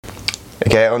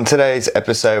Okay, on today's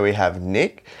episode, we have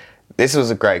Nick. This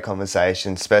was a great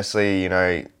conversation, especially,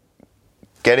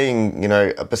 getting,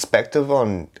 a perspective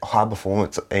on high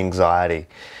performance anxiety.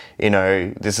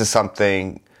 This is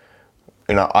something,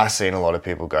 I've seen a lot of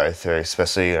people go through,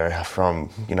 especially, from,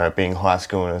 being high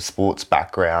school in a sports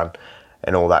background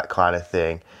and all that kind of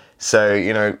thing. So,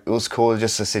 it was cool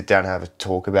just to sit down and have a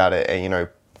talk about it and,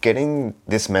 getting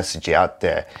this message out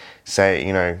there,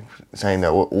 saying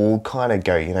that we all kind of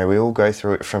go, we all go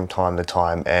through it from time to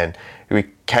time, and we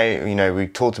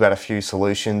talked about a few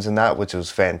solutions and that, which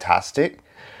was fantastic.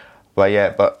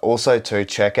 But also to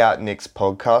check out Nick's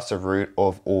podcast, The Root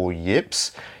of All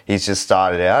Yips. He's just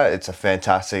started out. It's a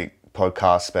fantastic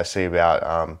podcast, especially about,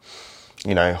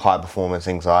 high performance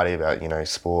anxiety, about,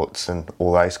 sports and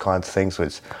all those kinds of things,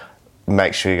 which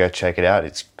make sure you go check it out.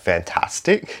 It's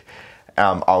fantastic.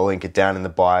 I'll link it down in the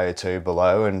bio too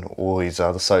below and all his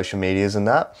other social medias and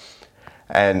that.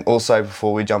 And also,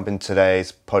 before we jump into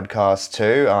today's podcast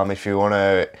too, if you want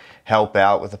to help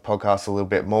out with the podcast a little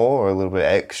bit more or a little bit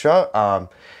extra,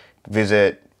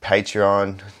 visit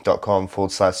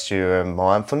patreon.com/studio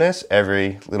mindfulness.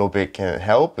 Every little bit can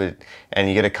help, and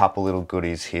you get a couple little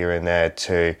goodies here and there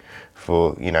too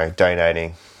for,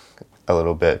 donating a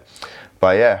little bit.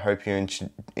 But yeah, hope you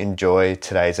enjoy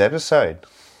today's episode.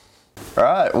 All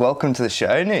right, welcome to the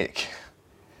show, Nick.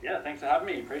 Yeah, thanks for having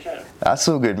me. Appreciate it. That's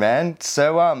all good, man.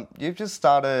 So, you've just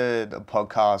started a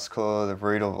podcast called The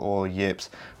Root of All Yips,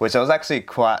 which I was actually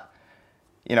quite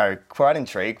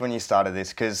intrigued when you started this,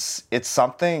 because it's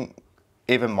something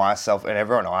even myself and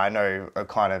everyone I know are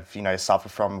kind of, suffer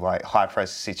from, like, high pressure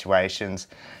situations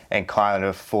and kind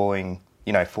of falling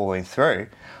through.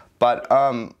 But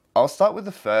I'll start with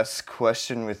the first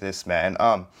question with this, man.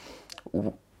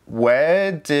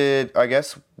 Where did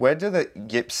the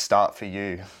Yips start for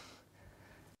you?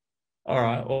 All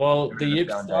right. Well, the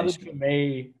Yips started for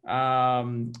me, I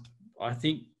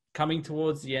think coming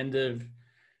towards the end of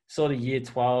sort of year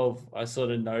 12, I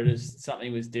sort of noticed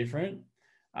something was different.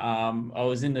 I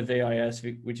was in the VIS,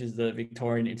 which is the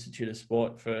Victorian Institute of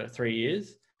Sport, for 3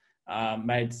 years.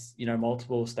 Made,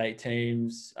 multiple state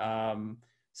teams,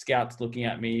 scouts looking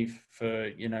at me for,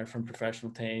 from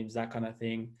professional teams, that kind of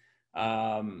thing.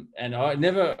 And I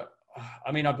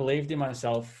believed in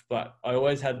myself, but I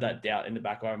always had that doubt in the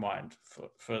back of my mind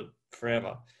for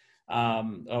forever. I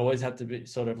always had to be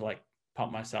sort of like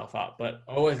pump myself up, but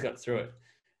I always got through it.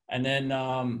 And then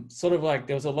there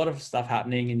was a lot of stuff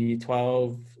happening in year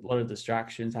 12, a lot of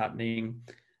distractions happening.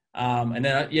 And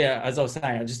then, as I was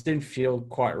saying, I just didn't feel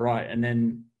quite right. And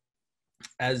then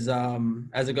as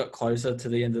it got closer to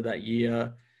the end of that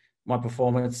year, my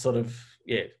performance sort of,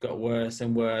 got worse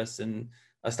and worse. And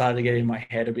I started to get in my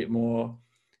head a bit more.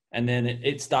 And then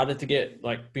it started to get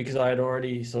because I had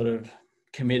already sort of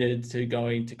committed to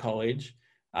going to college.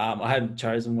 I hadn't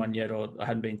chosen one yet, or I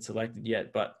hadn't been selected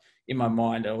yet, but in my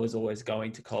mind, I was always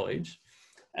going to college.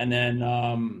 And then,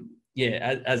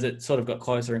 as it sort of got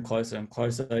closer and closer and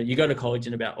closer, you go to college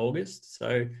in about August.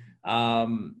 So, I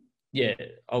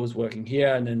was working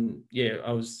here, and then,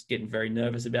 I was getting very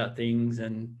nervous about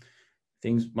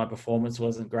my performance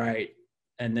wasn't great.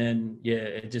 And then,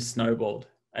 it just snowballed.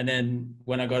 And then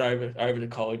when I got over to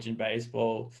college in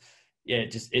baseball,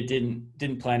 it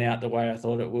didn't plan out the way I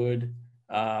thought it would.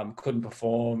 Couldn't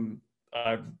perform.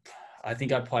 I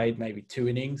think I played maybe 2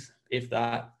 innings, if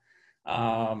that.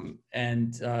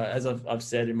 As I've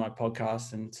said in my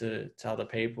podcast and to other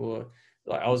people,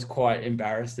 I was quite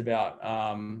embarrassed about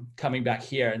coming back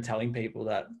here and telling people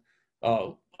that,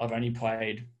 oh, I've only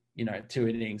played 2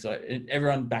 innings.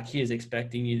 Everyone back here is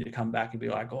expecting you to come back and be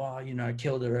like, oh,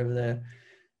 killed her over there.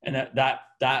 And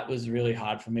that was really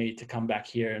hard for me to come back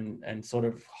here and sort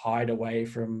of hide away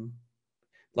from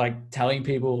telling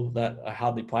people that I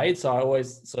hardly played. So I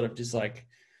always sort of just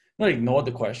not ignored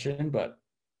the question, but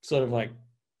sort of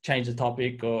change the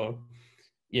topic or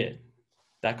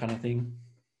that kind of thing.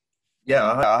 Yeah,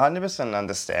 I 100%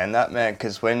 understand that, man,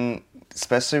 because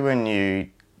especially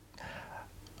when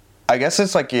I guess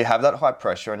it's you have that high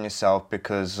pressure on yourself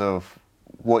because of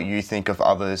what you think of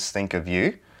others think of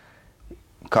you,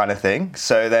 kind of thing.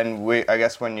 So then I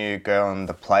guess when you go on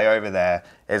the play over there,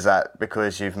 is that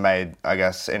because you've made, I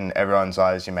guess in everyone's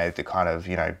eyes, you made the kind of,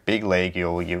 big league,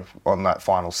 you're on that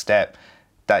final step,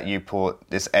 that you put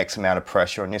this X amount of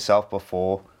pressure on yourself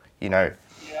before, Yeah,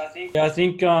 I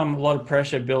think a lot of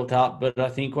pressure built up, but I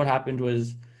think what happened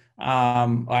was I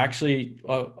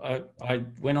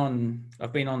went on.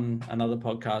 I've been on another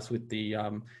podcast with the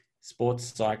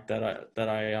sports psych that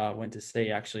I went to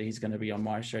see. Actually, he's going to be on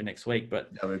my show next week.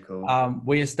 But that'd be cool.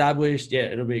 We established,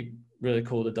 it'll be really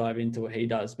cool to dive into what he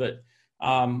does. But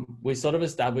we sort of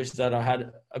established that I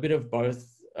had a bit of both.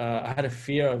 I had a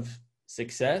fear of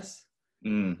success,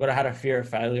 but I had a fear of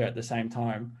failure at the same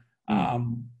time.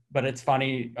 But it's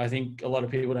funny. I think a lot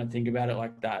of people don't think about it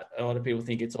like that. A lot of people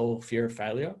think it's all fear of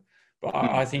failure. But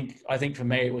I think for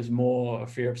me, it was more a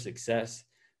fear of success.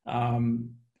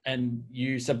 And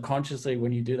you subconsciously,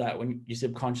 when you do that, when you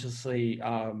subconsciously,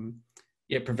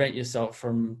 prevent yourself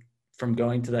from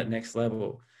going to that next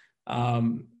level.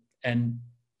 And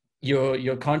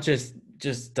your conscious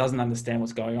just doesn't understand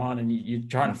what's going on, and you're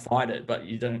trying to fight it, but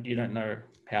you don't know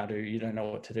how to, you don't know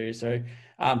what to do. So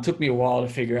it took me a while to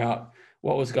figure out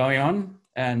what was going on.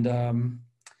 And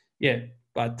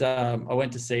but I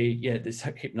went to see this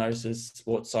hypnosis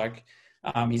sports psych.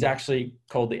 He's actually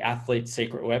called the athlete's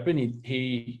secret weapon.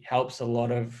 He helps a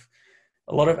lot of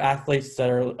athletes that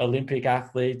are Olympic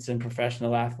athletes and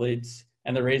professional athletes.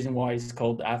 And the reason why he's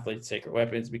called the athlete's secret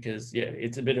weapon is because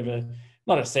it's a bit of a,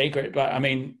 not a secret, but I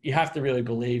mean, you have to really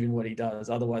believe in what he does.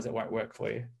 Otherwise it won't work for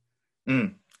you.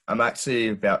 I'm actually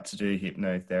about to do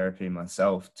hypnotherapy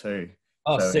myself too.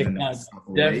 Oh, so sick! No,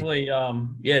 definitely,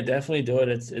 definitely do it.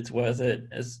 It's worth it.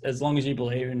 As long as you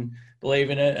believe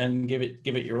in it and give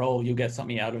it your all, you'll get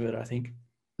something out of it, I think.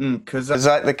 Because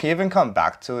like you even come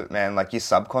back to it, man. Like your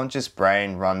subconscious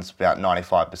brain runs about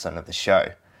 95% of the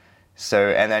show. So,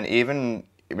 and then even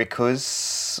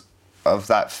because of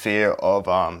that fear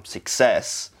of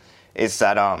success, is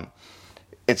that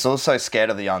it's also scared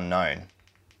of the unknown.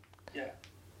 Yeah.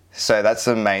 So that's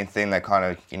the main thing that kind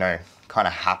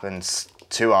of happens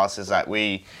to us, is that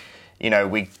we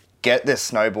get this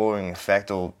snowballing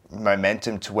effect or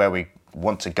momentum to where we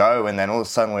want to go, and then all of a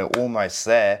sudden we're almost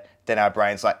there. Then our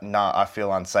brain's like, nah, I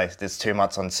feel unsafe. There's too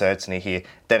much uncertainty here.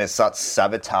 Then it starts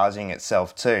sabotaging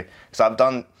itself too. So I've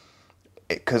done,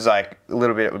 because like a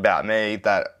little bit about me,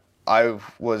 that I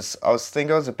was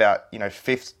about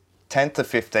 10th to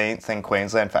 15th in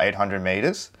Queensland for 800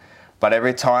 meters, but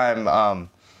every time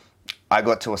I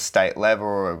got to a state level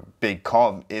or a big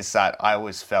comp, is that I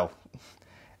always fell.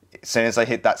 As soon as I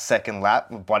hit that second lap,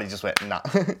 my body just went, nah,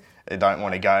 I don't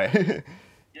want to go,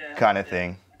 kind of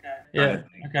thing. Yeah.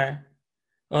 Okay.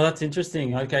 Well, that's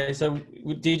interesting. Okay. So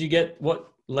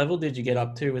what level did you get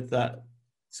up to with that?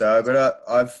 So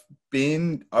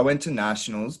I went to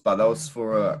nationals, but that was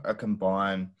for a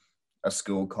combined, a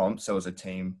school comp. So it was a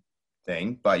team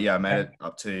thing, but I made it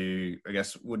up to, I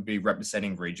guess, would be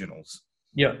representing regionals.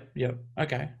 Yep.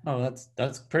 Okay. Oh,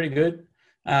 that's pretty good.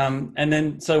 And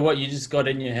then, so what, you just got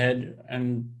in your head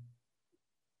and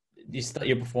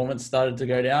your performance started to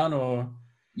go down, or?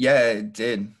 Yeah, it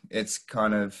did. It's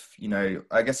kind of,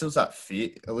 I guess it was that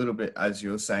fear, a little bit, as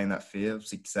you were saying, that fear of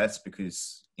success,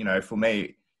 because, for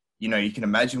me, you can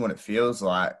imagine what it feels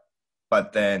like,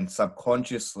 but then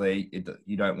subconsciously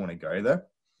you don't want to go there.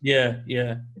 Yeah.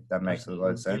 If that makes a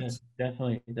lot of sense. Yeah,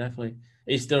 definitely.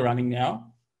 Are you still running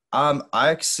now?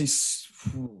 I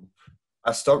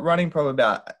stopped running probably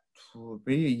about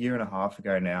a year and a half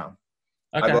ago now.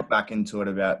 Okay. I got back into it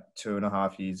about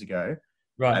 2.5 years ago.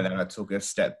 Right. And then I took a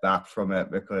step back from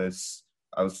it because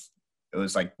it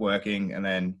was like working and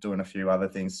then doing a few other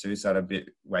things too. So I had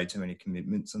way too many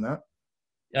commitments and that.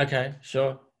 Okay,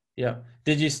 sure. Yeah.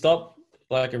 Did you stop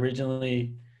like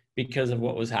originally because of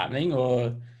what was happening,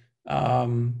 or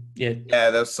Yeah,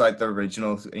 that's like the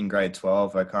original in grade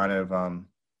 12. I kind of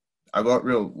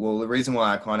the reason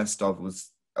why I kind of stopped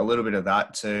was a little bit of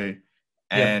that too.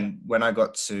 And when I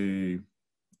got to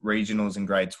regionals in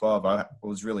grade 12, I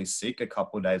was really sick a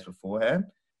couple of days beforehand.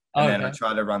 And then I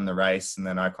tried to run the race, and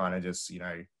then I kind of just,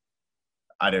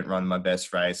 I didn't run my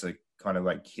best race. I kind of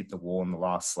like hit the wall in the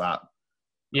last lap.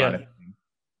 Kind of thing.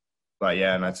 But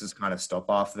and I just kind of stopped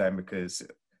after then because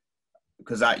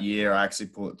that year I actually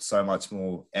put so much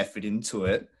more effort into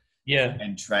it. Yeah.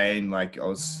 And train, like I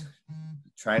was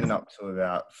training up to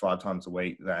about 5 times a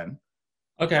week then.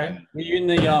 Okay. Were you in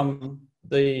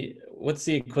the what's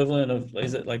the equivalent of,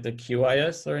 is it like the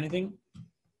QIS or anything?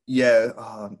 Yeah,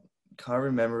 can't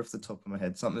remember off the top of my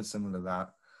head. Something similar to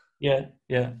that.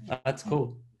 Yeah, that's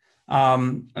cool.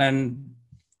 And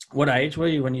what age were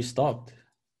you when you stopped?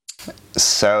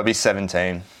 So it'll be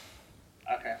 17.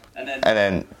 Okay, and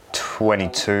then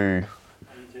 22.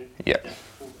 Yeah.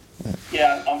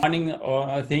 Yeah,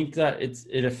 I think that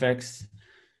it affects,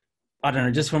 I don't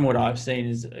know, just from what I've seen,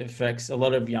 is it affects a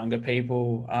lot of younger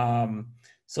people,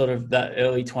 sort of that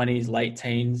early 20s, late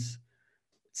teens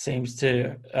seems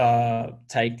to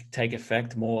take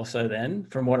effect more so then,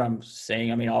 from what I'm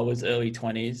seeing. I mean, I was early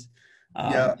 20s.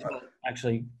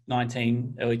 Actually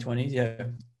 19, early 20s, yeah.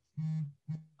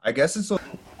 I guess it's all.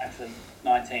 Actually,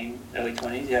 19, early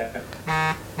 20s, yeah.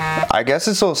 I guess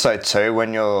it's also too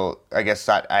when you're, I guess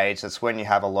that age, that's when you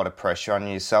have a lot of pressure on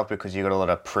yourself because you got a lot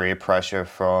of peer pressure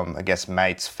from, I guess,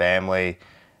 mates, family,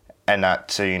 and that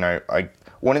to, you know, I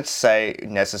wouldn't say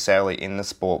necessarily in the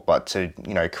sport, but to,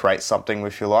 you know, create something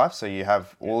with your life. So you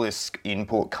have all this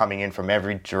input coming in from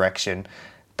every direction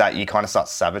that you kind of start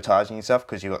sabotaging yourself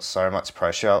because you've got so much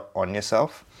pressure on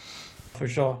yourself. For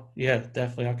sure. Yeah,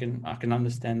 definitely. I can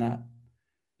understand that.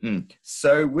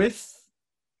 So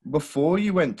before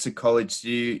you went to college, did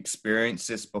you experience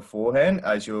this beforehand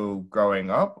as you're growing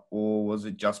up, or was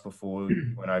it just before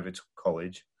you went over to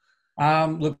college?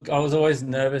 Look, I was always a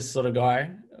nervous sort of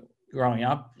guy growing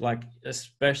up, like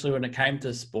especially when it came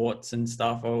to sports and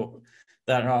stuff. Or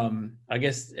that I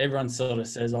guess everyone sort of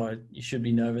says, "Oh, you should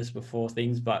be nervous before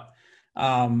things," but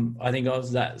I think I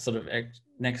was that sort of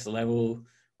next level.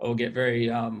 Or get very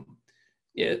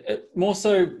more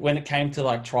so when it came to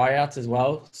like tryouts as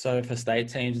well. So for state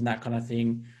teams and that kind of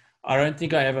thing, I don't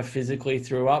think I ever physically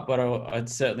threw up, but I'd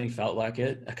certainly felt like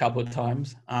it a couple of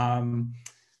times.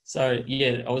 So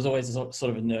yeah, I was always sort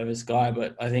of a nervous guy,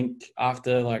 but I think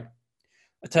after like,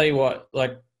 I tell you what,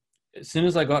 like as soon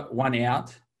as I got one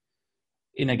out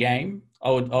in a game,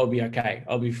 I'll be okay.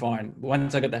 I'll be fine.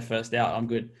 Once I get that first out, I'm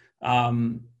good.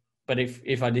 But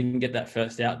if I didn't get that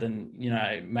first out, then, you know,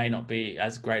 it may not be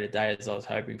as great a day as I was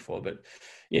hoping for. But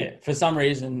yeah, for some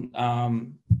reason,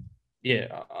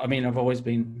 yeah, I mean, I've always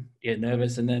been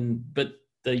nervous, but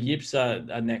the yips are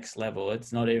next level.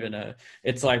 It's not even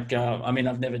it's like, I mean,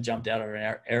 I've never jumped out of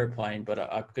an airplane, but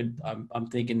I'm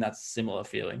thinking that's a similar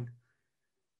feeling.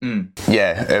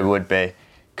 Yeah, it would be.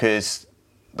 Because,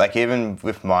 like, even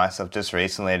with myself, just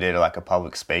recently I did, like, a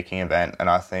public speaking event, and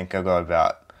I think I got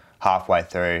about halfway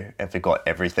through and forgot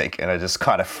everything, and I just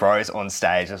kind of froze on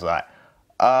stage. I was like,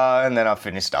 and then I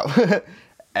finished up.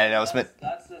 And I was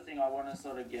that's the thing I want to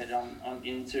sort of get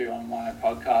into on my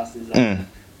podcast is,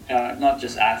 you know, not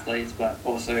just athletes, but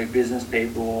also business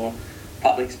people or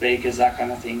public speakers, that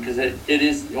kind of thing, because it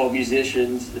is, or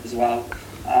musicians as well.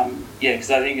 Yeah, because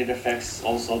I think it affects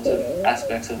all sorts of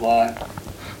aspects of life.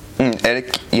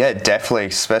 Yeah, definitely,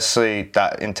 especially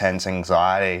that intense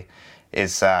anxiety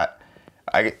is that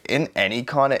in any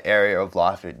kind of area of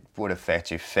life, it would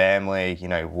affect your family, you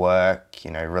know, work,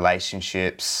 you know,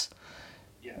 relationships,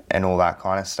 and all that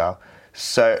kind of stuff.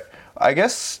 So I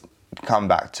guess come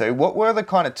back to, what were the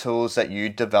kind of tools that you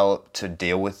developed to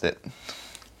deal with it?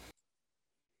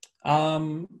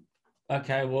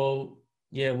 Okay, well,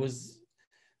 yeah, it was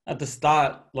at the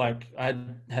start, like I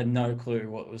had no clue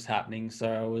what was happening.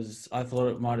 So I thought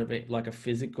it might have been like a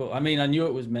physical, I mean, I knew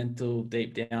it was mental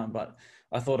deep down, but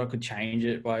I thought I could change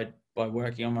it by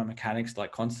working on my mechanics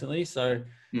like constantly. So,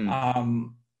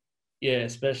 yeah,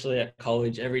 especially at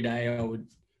college, every day I would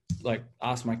like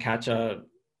ask my catcher,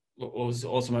 was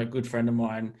also a good friend of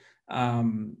mine,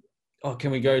 oh,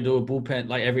 can we go do a bullpen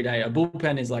like every day? A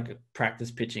bullpen is like practice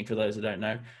pitching for those who don't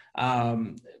know.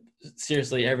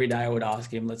 Seriously, every day I would ask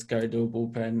him, let's go do a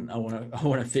bullpen. I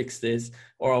want to fix this.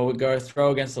 Or I would go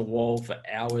throw against the wall for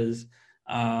hours,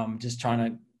 just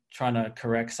trying to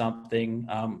correct something,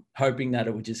 hoping that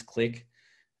it would just click.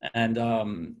 And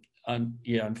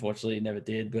yeah, unfortunately it never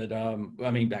did. But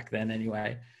I mean, back then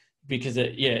anyway, because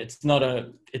it's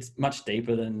much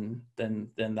deeper than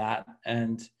that.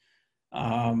 And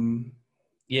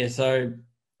yeah, so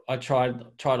I tried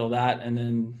all that, and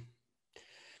then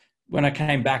when I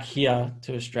came back here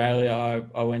to Australia,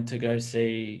 I went to go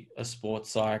see a sports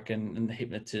psych and the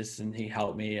hypnotist, and he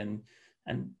helped me and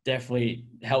definitely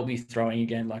helped me throwing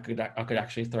again. Like I could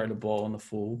actually throw the ball on the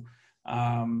full,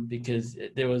 because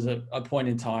there was a point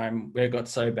in time where it got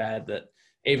so bad that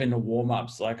even the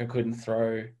warm-ups, like I couldn't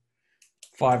throw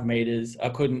 5 meters. I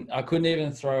couldn't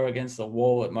even throw against the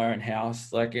wall at my own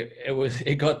house. Like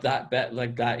it got that bad,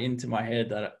 like that into my head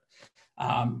that,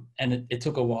 and it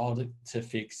took a while to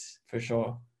fix for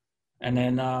sure. And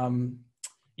then,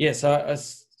 yeah, so I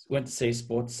went to see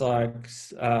sports psych,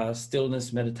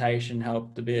 stillness meditation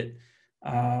helped a bit,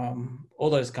 all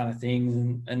those kind of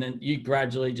things. And then you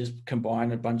gradually just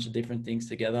combine a bunch of different things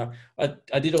together.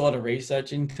 I did a lot of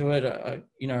research into it. I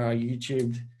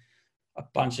YouTubed a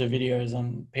bunch of videos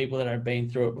on people that had been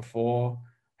through it before,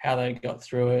 how they got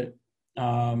through it.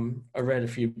 I read a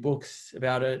few books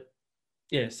about it.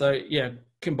 Yeah, so yeah,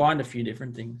 combined a few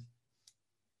different things.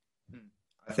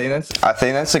 I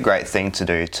think that's a great thing to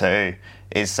do too,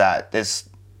 is that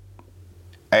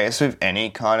I guess with any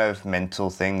kind of mental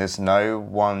thing, there's no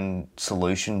one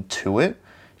solution to it.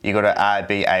 You got to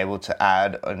be able to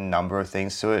add a number of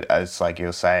things to it, as like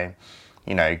you're saying,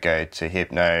 go to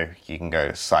hypno, you can go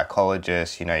to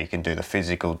psychologist, you can do the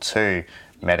physical too,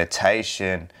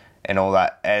 meditation and all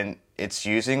that. And it's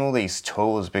using all these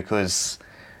tools, because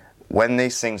when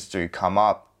these things do come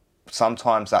up,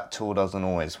 sometimes that tool doesn't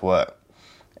always work.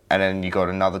 And then you got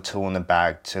another tool in the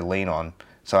bag to lean on.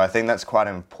 So I think that's quite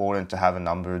important to have a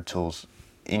number of tools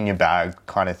in your bag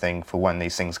kind of thing for when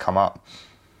these things come up.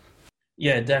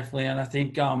 Yeah, definitely. And I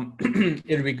think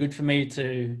it'll be good for me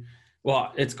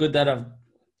it's good that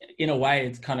in a way,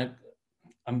 it's kind of,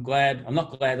 I'm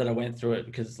not glad that I went through it,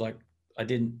 because like I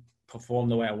didn't perform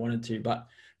the way I wanted to, but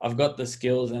I've got the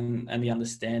skills and the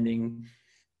understanding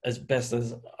as best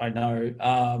as I know,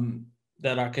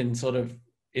 that I can sort of,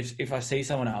 if I see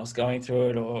someone else going through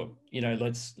it, or,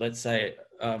 let's say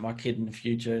my kid in the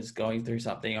future is going through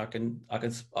something,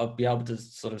 I'll be able to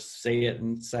sort of see it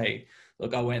and say,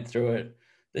 look, I went through it.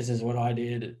 This is what I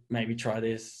did. Maybe try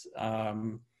this.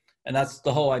 And that's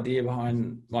the whole idea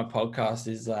behind my podcast,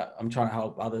 is that I'm trying to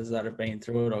help others that have been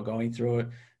through it or going through it,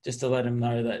 just to let them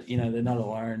know that, they're not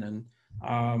alone.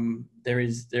 And there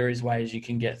is ways you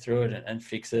can get through it and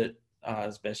fix it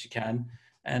as best you can.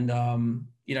 And,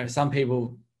 some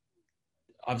people,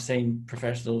 I've seen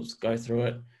professionals go through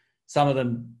it. Some of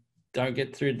them don't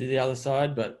get through to the other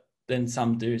side, but then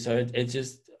some do. So it's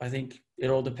just, I think it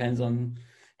all depends on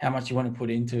how much you want to put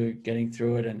into getting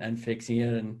through it and fixing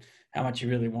it, and how much you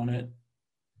really want it.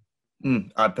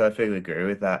 I perfectly agree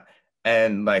with that.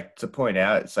 And like, to point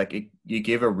out, it's like you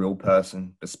give a real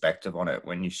person perspective on it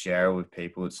when you share it with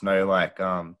people. It's no like,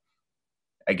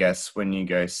 I guess when you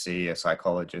go see a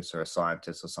psychologist or a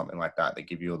scientist or something like that, they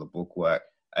give you all the book work.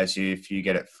 If you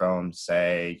get it from,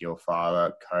 say, your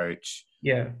father, coach,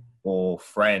 or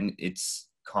friend, it's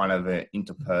kind of an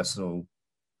interpersonal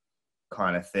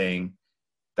kind of thing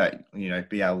that,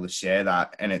 be able to share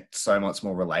that. And it's so much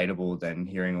more relatable than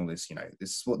hearing all this,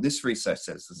 this is what this research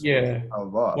says.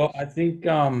 Well, I think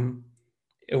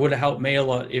it would have helped me a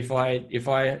lot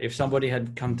if somebody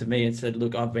had come to me and said,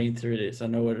 look, I've been through this. I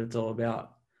know what it's all about.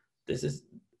 This is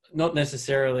not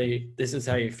necessarily, this is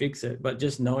how you fix it, but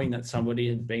just knowing that somebody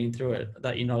had been through it,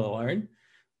 that you're not alone,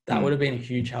 that would have been a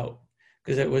huge help,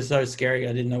 because it was so scary.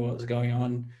 I didn't know what was going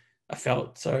on. I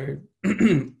felt so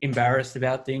embarrassed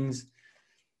about things.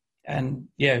 And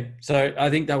so I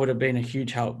think that would have been a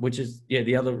huge help, which is,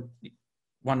 the other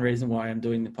one reason why I'm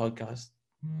doing the podcast.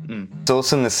 It's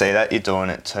awesome to see that you're doing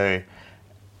it too.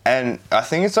 And I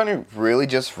think it's only really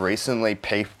just recently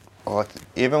people, like,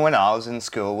 even when I was in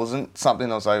school, it wasn't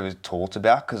something I was always taught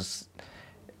about, because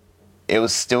it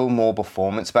was still more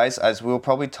performance-based, as we'll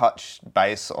probably touch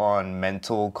base on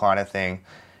mental kind of thing,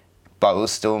 but it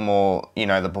was still more,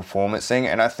 the performance thing.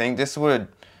 And I think it's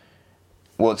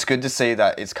good to see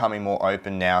that it's coming more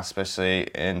open now, especially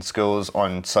in schools,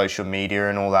 on social media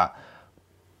and all that.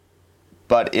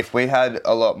 But if we had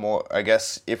a lot more, I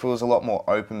guess, if it was a lot more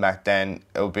open back then,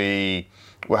 we'll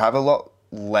have a lot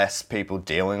less people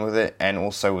dealing with it, and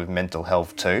also with mental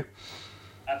health too.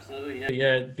 Absolutely,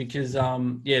 yeah, because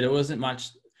there wasn't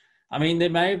much. I mean, there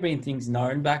may have been things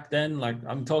known back then, like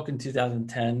I'm talking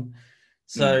 2010.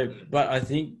 So, but I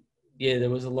think there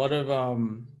was a lot of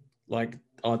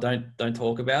don't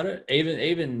talk about it.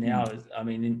 Even now, I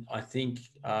mean, I think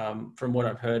from what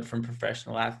I've heard from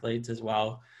professional athletes as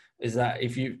well, is that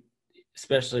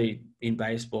especially in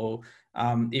baseball,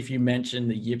 if you mention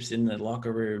the yips in the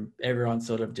locker room, everyone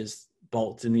sort of just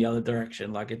bolts in the other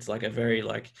direction. Like, it's like a very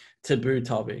taboo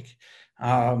topic.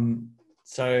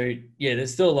 So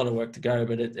there's still a lot of work to go,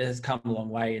 but it has come a long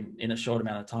way in a short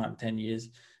amount of time, 10 years.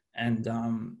 And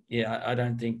I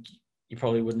don't think you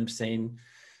probably wouldn't have seen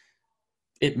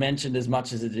it mentioned as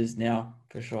much as it is now,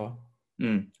 for sure.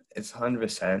 It's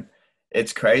 100%.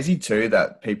 It's crazy too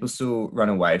that people still run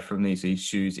away from these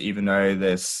issues, even though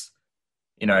there's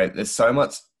so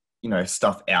much,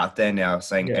 stuff out there now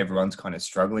saying everyone's kind of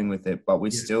struggling with it, but we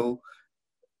still,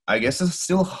 I guess it's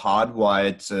still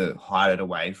hardwired to hide it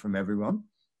away from everyone.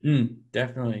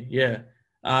 Definitely. Yeah.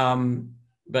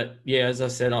 But as I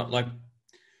said,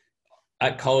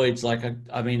 at college, I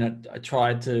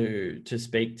tried to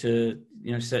speak to,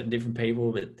 certain different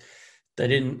people, but they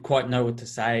didn't quite know what to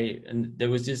say. And there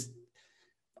was just,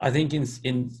 I think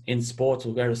in sports,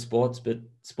 we'll go to sports, but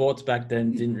sports back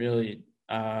then didn't really,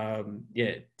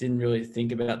 didn't really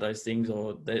think about those things,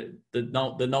 or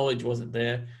the knowledge wasn't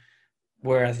there.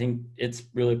 Where I think it's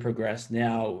really progressed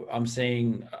now. I'm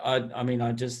seeing, I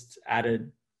just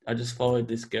followed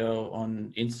this girl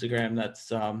on Instagram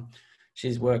that's,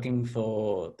 she's working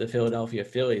for the Philadelphia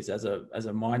Phillies as a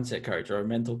mindset coach or a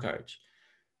mental coach,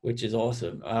 which is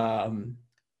awesome.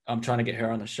 I'm trying to get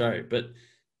her on the show, but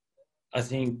I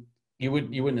think, you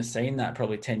wouldn't have seen that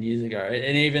probably 10 years ago.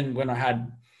 And even when I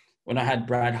had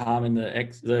Brad Harmon,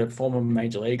 the former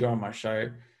major leaguer, on my show,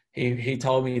 he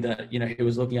told me that, you know, he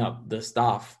was looking up the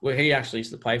staff. Well, he actually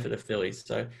used to play for the Phillies.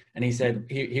 So, and he said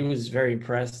he was very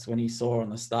impressed when he saw on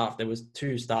the staff, there was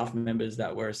 2 staff members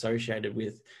that were associated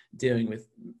with dealing with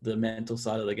the mental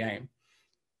side of the game.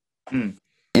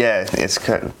 Yeah, it's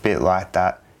a bit like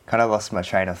that. Kind of lost my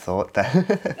train of thought there.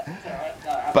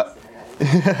 But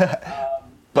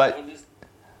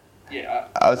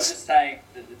I was just saying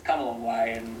that it's come a long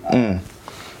way, and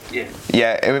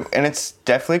and it's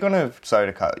definitely going to, sorry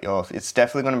to cut you off, it's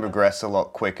definitely going to progress a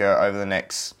lot quicker over the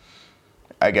next,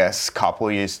 I guess, couple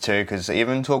of years too, because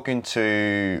even talking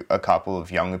to a couple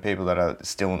of younger people that are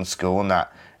still in school and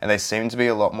that, and they seem to be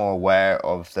a lot more aware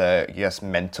of the, I guess,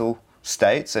 mental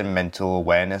states, and mental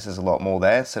awareness is a lot more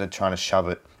there instead of trying to shove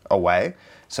it away.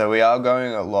 So we are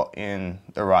going a lot in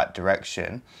the right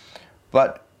direction.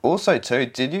 But also too,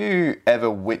 did you ever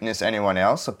witness anyone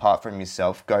else apart from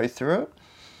yourself go through it?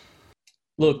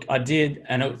 Look, I did,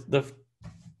 and I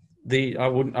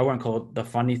won't call it the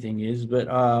funny thing is, but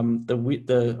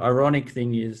the ironic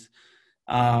thing is,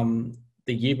 the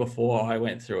year before I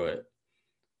went through it,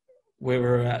 we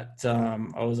were at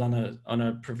I was on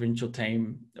a provincial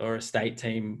team or a state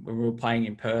team when we were playing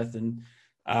in Perth, and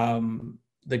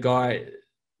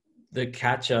the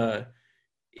catcher,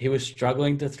 he was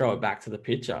struggling to throw it back to the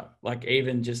pitcher. Like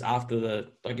even just after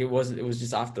it was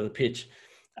just after the pitch.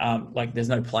 Like there's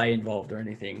no play involved or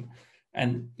anything.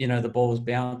 And, you know, the ball was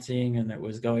bouncing and it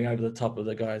was going over the top of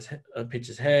the guy's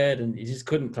pitcher's head, and he just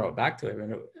couldn't throw it back to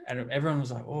him. And everyone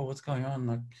was like, oh, what's going on?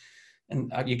 Like,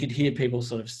 and you could hear people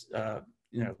sort of,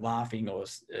 you know, laughing or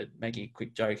making a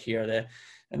quick joke here or there.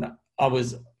 And I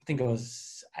think I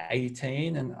was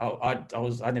 18, and I'd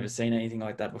never seen anything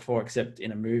like that before except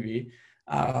in a movie.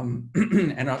 And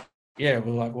we're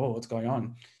like, whoa, what's going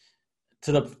on?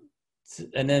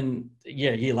 And then, a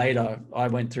year later, I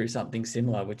went through something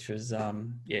similar, which was,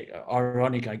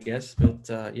 ironic, I guess. But,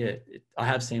 I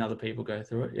have seen other people go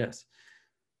through it, yes.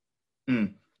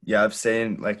 Yeah, I've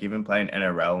seen, like, even playing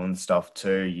NRL and stuff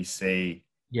too, you see,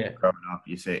 growing up,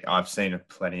 I've seen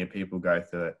plenty of people go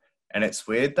through it. And it's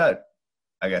weird that,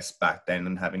 I guess, back then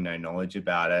and having no knowledge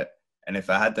about it, and if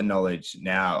I had the knowledge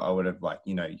now, I would have, like,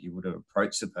 you know, you would have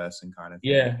approached the person kind of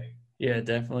thing. Yeah,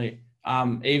 definitely.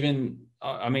 Even,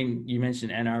 I mean, you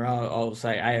mentioned NRL, I'll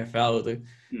say AFL.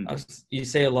 You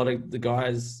see a lot of the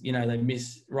guys, you know, they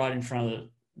miss right in front of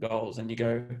the goals, and you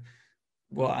go,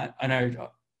 well, I know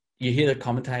you hear the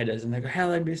commentators and they go, how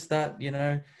they missed that? You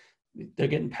know, they're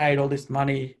getting paid all this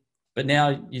money. But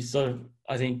now you sort of,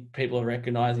 I think people are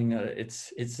recognizing that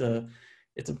it's a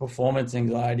performance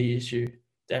anxiety issue,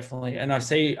 definitely. And I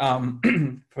see,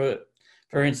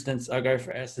 for instance, I go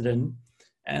for Essendon,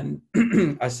 and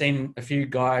I've seen a few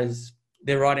guys,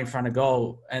 they're right in front of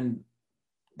goal and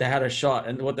they had a shot,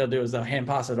 and what they'll do is they'll hand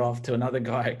pass it off to another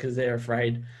guy because they're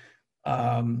afraid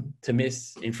to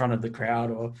miss in front of the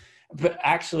crowd. But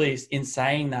actually, in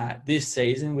saying that, this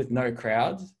season with no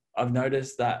crowds, I've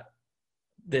noticed that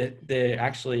they're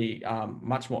actually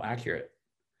much more accurate,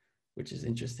 which is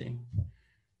interesting.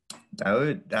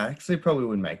 That actually probably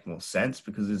would make more sense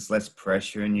because there's less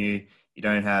pressure and you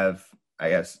don't have, I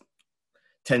guess,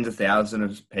 tens of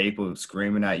thousands of people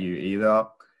screaming at you either.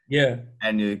 Yeah.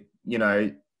 And you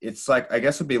know, it's like, I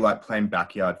guess it'd be like playing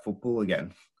backyard football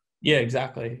again. Yeah,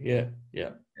 exactly. Yeah.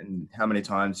 And how many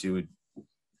times you would,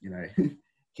 you know,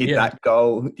 hit that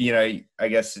goal, you know, I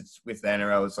guess it's with the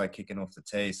NRL, it's like kicking off the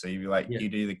tee. So you'd be like, you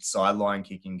do the sideline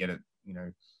kick and get it, you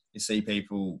know, you see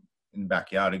people in the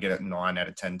backyard who get it 9 out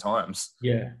of 10 times.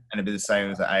 Yeah. And it'd be the same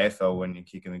as the AFL when you're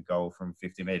kicking a goal from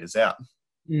 50 metres out.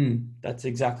 That's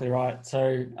exactly right.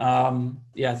 So, I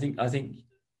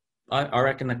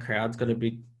reckon the crowd's got a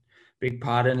big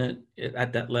part in it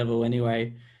at that level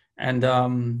anyway. And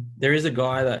there is a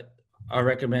guy that I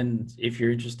recommend if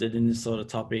you're interested in this sort of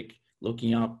topic,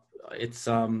 looking up. It's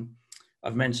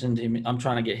I've mentioned him. I'm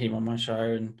trying to get him on my show,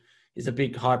 and he's a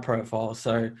big high profile.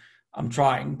 So I'm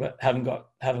trying, but haven't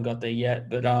got there yet.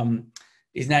 But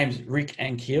his name's Rick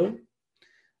Ankiel.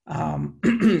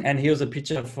 And he was a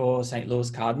pitcher for St. Louis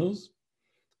Cardinals,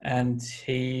 and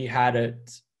he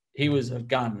was a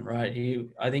gun, right?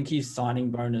 I think his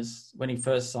signing bonus when he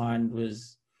first signed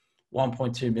was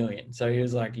 1.2 million. So he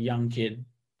was like a young kid,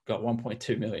 got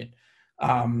 1.2 million.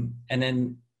 And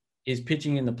then he's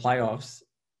pitching in the playoffs,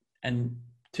 and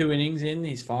 2 innings in,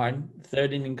 he's fine.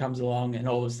 3rd inning comes along, and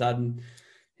all of a sudden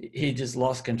he just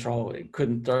lost control. He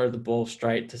couldn't throw the ball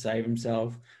straight to save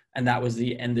himself. And that was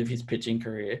the end of his pitching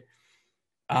career.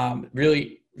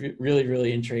 Really, really,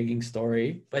 really intriguing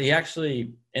story. But he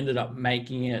actually ended up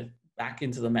making it back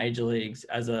into the major leagues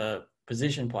as a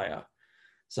position player.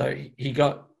 So he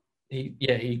got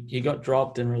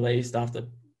dropped and released after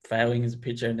failing as a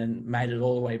pitcher, and then made it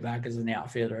all the way back as an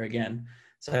outfielder again.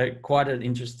 So quite an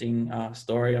interesting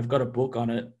story. I've got a book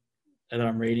on it that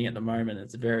I'm reading at the moment.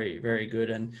 It's very, very good,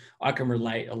 and I can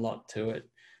relate a lot to it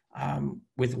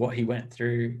with what he went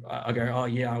through. I go, oh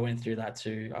yeah, I went through that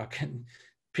too. I can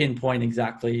pinpoint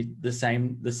exactly the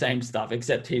same stuff,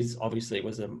 except his obviously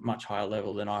was a much higher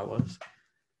level than I was.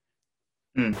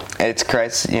 It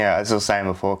creates, as I was saying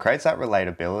before, creates that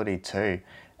relatability too.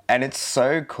 And it's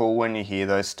so cool when you hear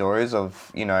those stories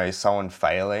of, someone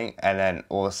failing and then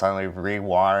all of a sudden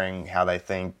rewiring how they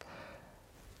think,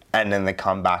 and then they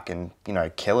come back and,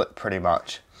 kill it pretty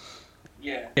much.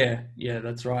 Yeah,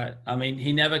 that's right. I mean,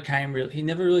 he never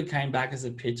really came back as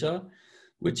a pitcher,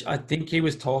 which I think he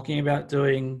was talking about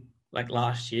doing like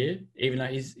last year, even though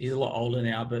he's a lot older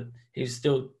now, but he was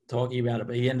still talking about it,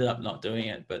 but he ended up not doing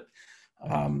it. But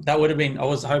that would have been, I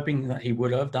was hoping that he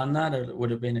would have done that, or it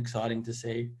would have been exciting to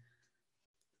see.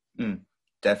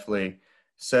 Definitely.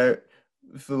 So,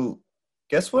 Phil,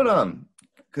 guess what?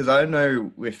 Because I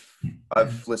know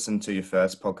I've listened to your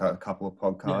first podcast, a couple of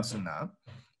podcasts and that.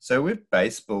 So with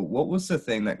baseball, what was the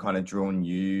thing that kind of drawn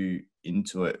you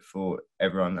into it for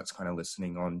everyone that's kind of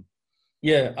listening on?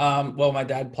 Yeah. Well, my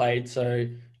dad played, so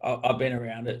I've been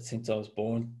around it since I was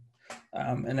born.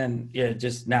 And then,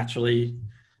 just naturally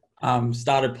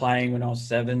started playing when I was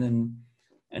 7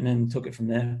 and then took it from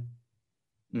there.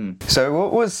 So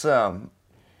what was,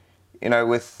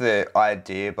 with the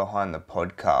idea behind the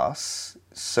podcast,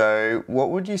 so what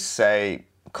would you say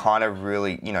kind of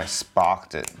really,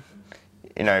 sparked it,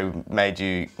 made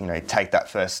you, take that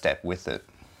first step with it?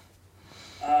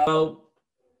 Well,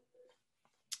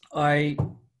 I've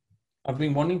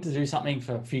been wanting to do something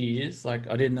for a few years. Like,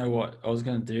 I didn't know what I was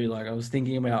going to do. Like, I was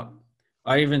thinking about,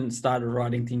 I even started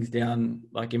writing things down,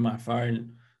 like in my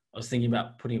phone. I was thinking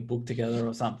about putting a book together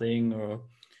or something, or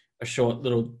a short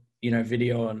little,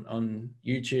 video on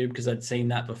YouTube, because I'd seen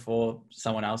that before.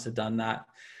 Someone else had done that.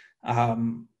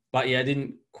 But yeah, I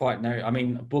didn't quite know. I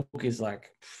mean, a book is like,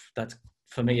 that's,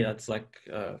 for me, that's like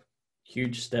a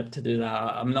huge step to do that.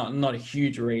 I'm not a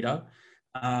huge reader,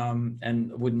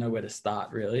 and wouldn't know where to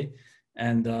start really.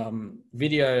 And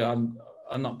video,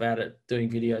 I'm not bad at doing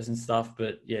videos and stuff,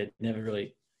 but yeah, never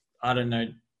really, I don't know.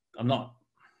 I'm not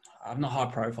high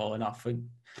profile enough. And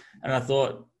I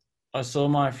thought, I saw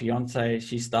my fiance,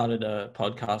 she started a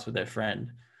podcast with her friend,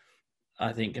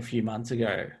 I think a few months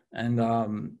ago. And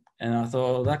I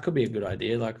thought, well, that could be a good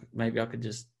idea. Like, maybe I could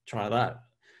just try that.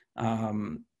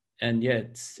 And yeah,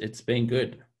 it's been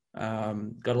good.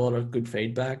 Got a lot of good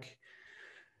feedback,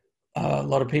 a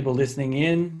lot of people listening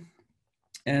in,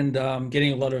 and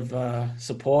getting a lot of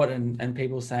support and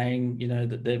people saying,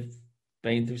 that they've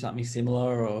been through something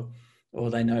similar, or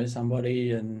they know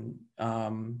somebody, and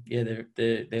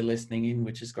they're listening in,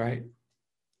 which is great.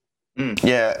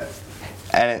 Yeah,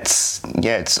 and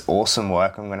it's awesome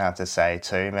work, I'm gonna have to say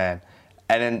too, man.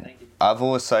 And then I've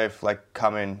also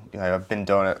come in, I've been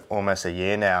doing it almost a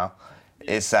year now.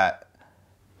 Is that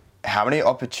how many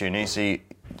opportunities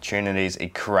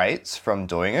it creates from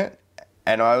doing it?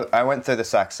 And I went through the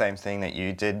exact same thing that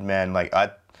you did, man. Like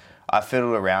I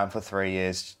fiddled around for 3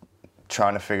 years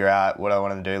trying to figure out what I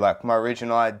wanted to do. Like, my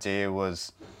original idea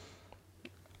was,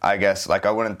 I guess, like,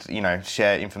 I wanted to,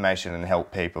 share information and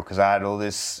help people, because I had all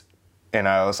this,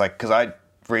 I was like, because I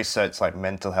researched like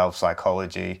mental health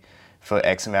psychology for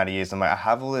X amount of years. I'm like, I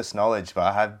have all this knowledge, but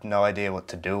I have no idea what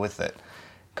to do with it,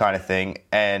 kind of thing.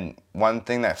 And one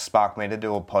thing that sparked me to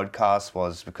do a podcast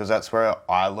was because that's where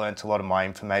I learnt a lot of my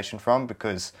information from,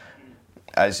 because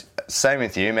same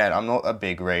with you, man, I'm not a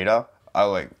big reader.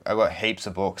 I got heaps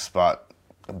of books, but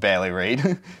I barely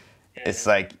read. It's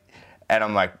like, and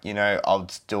I'm like, I'll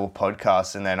just do a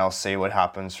podcast and then I'll see what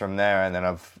happens from there. And then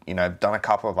I've, done a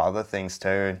couple of other things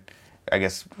too. I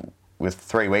guess with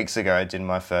 3 weeks ago, I did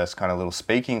my first kind of little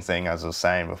speaking thing, as I was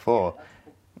saying before.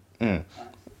 Yeah,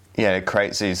 it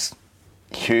creates these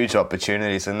huge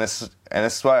opportunities. And this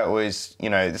is why I always,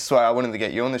 this is why I wanted to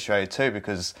get you on the show too,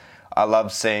 because I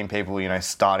love seeing people,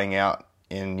 starting out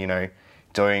in,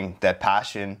 doing their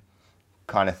passion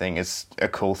kind of thing. It's a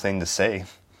cool thing to see.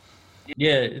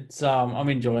 Yeah, it's I'm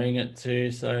enjoying it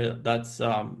too. So that's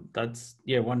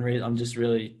one reason. I'm just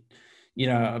really,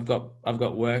 I've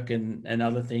got work and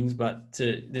other things, but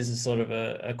this is sort of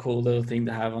a cool little thing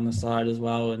to have on the side as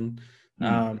well. And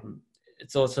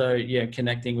it's also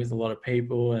connecting with a lot of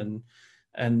people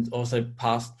and also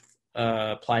past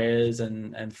players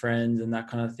and friends and that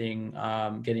kind of thing.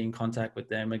 Getting in contact with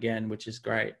them again, which is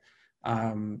great.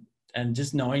 And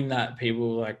just knowing that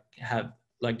people like have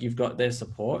like you've got their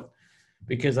support,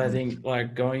 because I think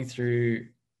like going through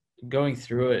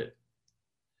it,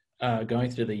 going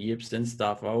through the yips and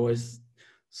stuff, I always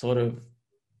sort of,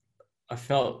 I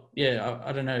felt,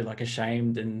 I don't know, like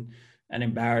ashamed and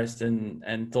embarrassed,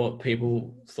 and thought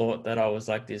people thought that I was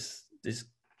like this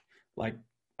like,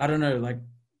 I don't know,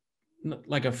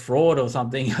 like a fraud or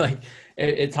something. Like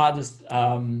it's hard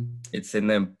to it's in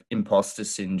the imposter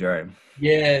syndrome.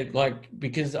 Yeah, like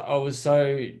because I was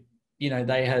so,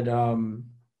 they had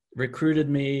recruited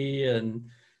me,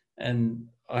 and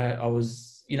I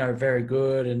was, very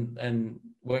good, and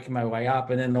working my way up,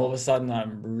 and then all of a sudden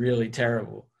I'm really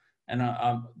terrible. And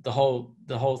the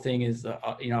whole thing is that,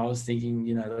 I was thinking,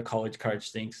 the college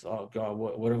coach thinks, oh God,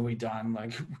 what have we done?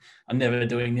 Like, I'm never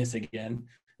doing this again.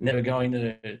 Never going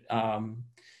to,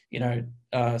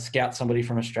 scout somebody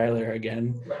from Australia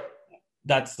again.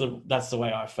 That's the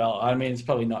way I felt. I mean, it's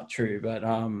probably not true, but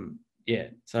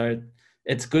so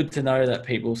it's good to know that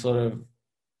people sort of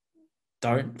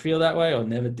don't feel that way or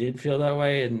never did feel that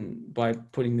way, and by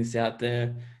putting this out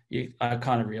there, I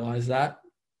kind of realized that.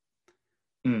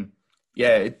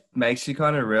 Yeah, it makes you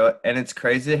kind of real, and it's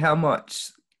crazy how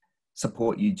much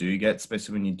support you do get,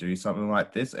 especially when you do something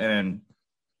like this. And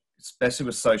especially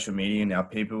with social media now,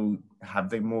 people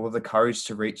have more of the courage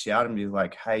to reach out and be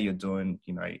like, hey, you're doing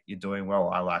well.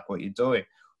 I like what you're doing.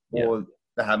 Yeah. Or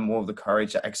they have more of the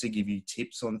courage to actually give you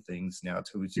tips on things now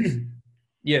too, which is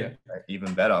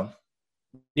even better.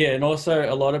 Yeah. And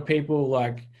also a lot of people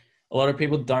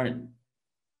don't,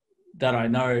 that I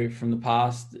know from the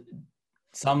past,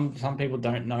 some people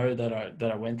don't know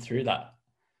that I went through that,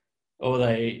 or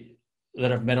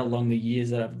that I've met along the years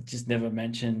that I've just never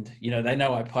mentioned. They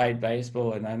know I played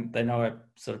baseball, and they know I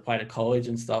sort of played at college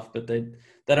and stuff, but they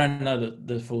don't know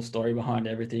the full story behind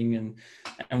everything,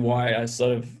 and why I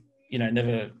sort of,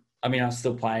 never, I mean, I was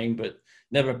still playing, but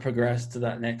never progressed to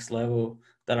that next level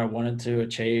that I wanted to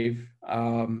achieve.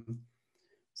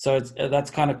 So that's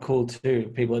kind of cool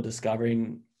too. People are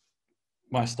discovering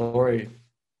my story.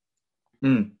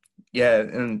 Yeah,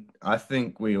 and I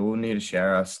think we all need to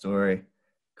share our story,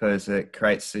 because it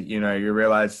creates, you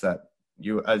realize that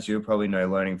as you probably know,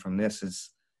 learning from this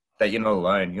is that you're not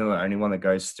alone. You're not the only one that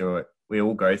goes through it. We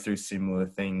all go through similar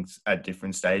things at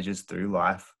different stages through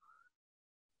life.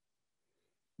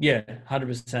 Yeah,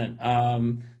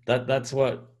 100%. That's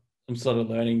what I'm sort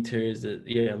of learning too, is that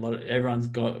everyone's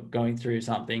going through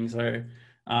something. So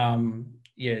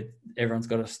everyone's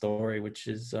got a story, which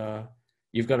is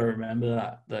you've got to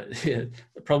remember that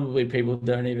probably people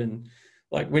don't even,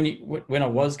 like, when I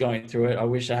was going through it, I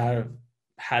wish I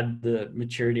had the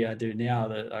maturity I do now,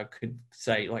 that I could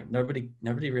say, like, nobody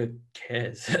really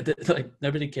cares. Like,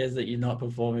 nobody cares that you're not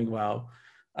performing well.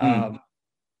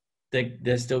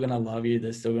 They're still going to love you.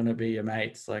 They're still going to be your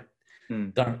mates. Like,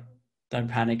 don't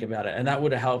panic about it. And that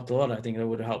would have helped a lot. I think that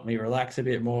would have helped me relax a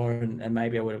bit more, and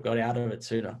maybe I would have got out of it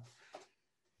sooner.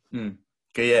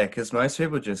 Yeah, because most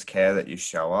people just care that you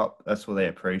show up. That's what they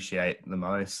appreciate the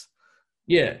most.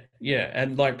 Yeah.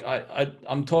 And like,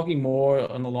 I'm talking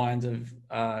more on the lines of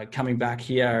coming back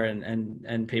here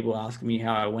and people asking me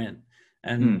how I went.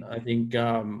 And I think,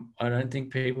 I don't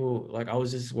think people, like, I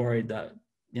was just worried that,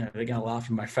 they're going to laugh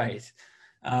in my face.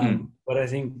 But I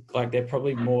think, like, they're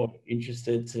probably more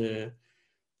interested to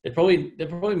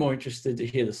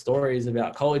hear the stories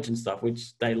about college and stuff,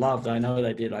 which they loved. I know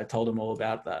they did. I told them all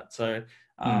about that. So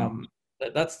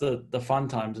that's the fun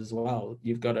times as well.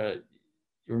 You've got to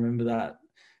remember that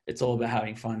it's all about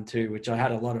having fun too, which I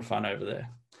had a lot of fun over there.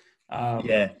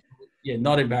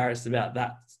 Not embarrassed about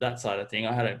that side of thing.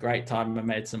 I had a great time. I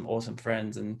made some awesome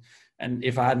friends, and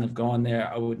if I hadn't have gone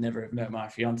there, I would never have met my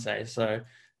fiance. So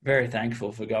very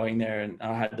thankful for going there, and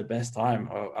I had the best time.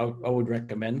 I would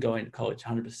recommend going to college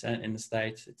 100% in the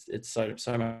States. It's so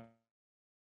much.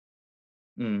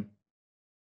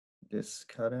 Just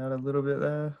cut out a little bit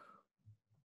there.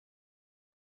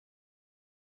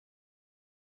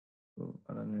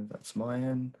 I don't know if that's my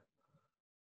end.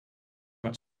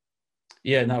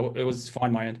 Yeah, no, it was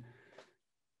fine my end.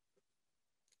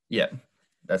 Yeah,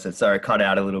 that's it. Sorry, cut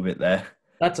out a little bit there.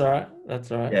 That's all right.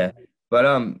 Yeah, but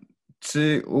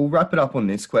we'll wrap it up on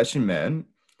this question, man.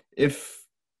 If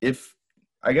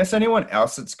I guess anyone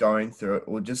else that's going through it,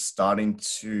 or just starting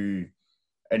to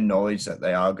acknowledge that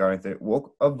they are going through it, what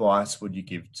advice would you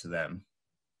give to them?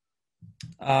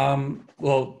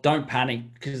 Well, don't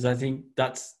panic, because I think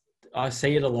I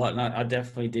see it a lot, and I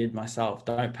definitely did myself.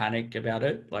 Don't panic about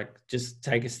it. Like, just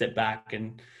take a step back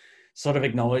and sort of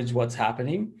acknowledge what's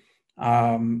happening.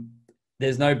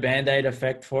 There's no Band-Aid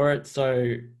effect for it.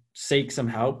 So seek some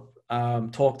help.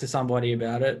 Talk to somebody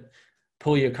about it.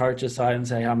 Pull your coach aside and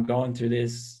say, I'm going through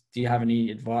this. do you have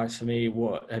any advice for me?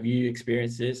 What have you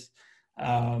experienced this?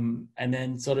 And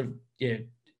then sort of,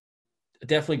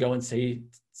 definitely go and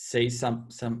seek some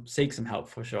help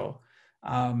for sure.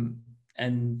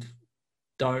 And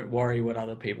don't worry what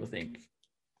other people think.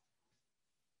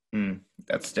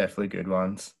 That's definitely good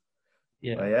ones.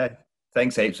 Yeah. Well, yeah.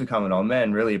 Thanks heaps for coming on,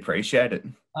 man. Really appreciate it.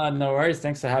 No worries.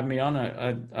 Thanks for having me on.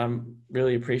 I'm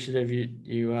really appreciative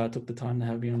you took the time to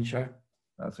have me on the show.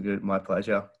 That's good. My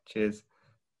pleasure. Cheers.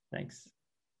 Thanks.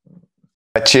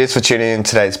 Cheers for tuning in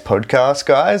today's podcast,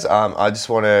 guys. I just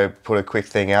want to put a quick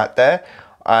thing out there.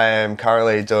 I am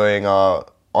currently doing a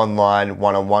online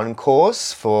one-on-one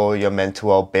course for your mental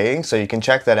well-being. So you can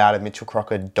check that out at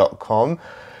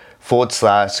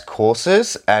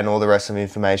mitchellcrocker.com/courses and all the rest of the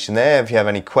information there. If you have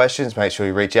any questions, make sure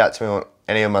you reach out to me on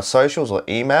any of my socials or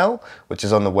email, which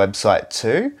is on the website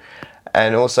too.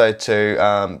 And also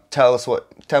to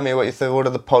tell me what you thought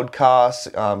of the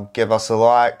podcast, give us a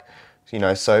like,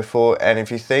 so forth. And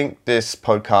if you think this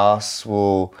podcast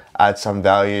will add some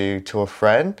value to a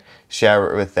friend, share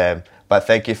it with them. But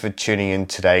thank you for tuning in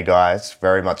today, guys.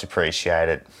 Very much appreciate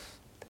it.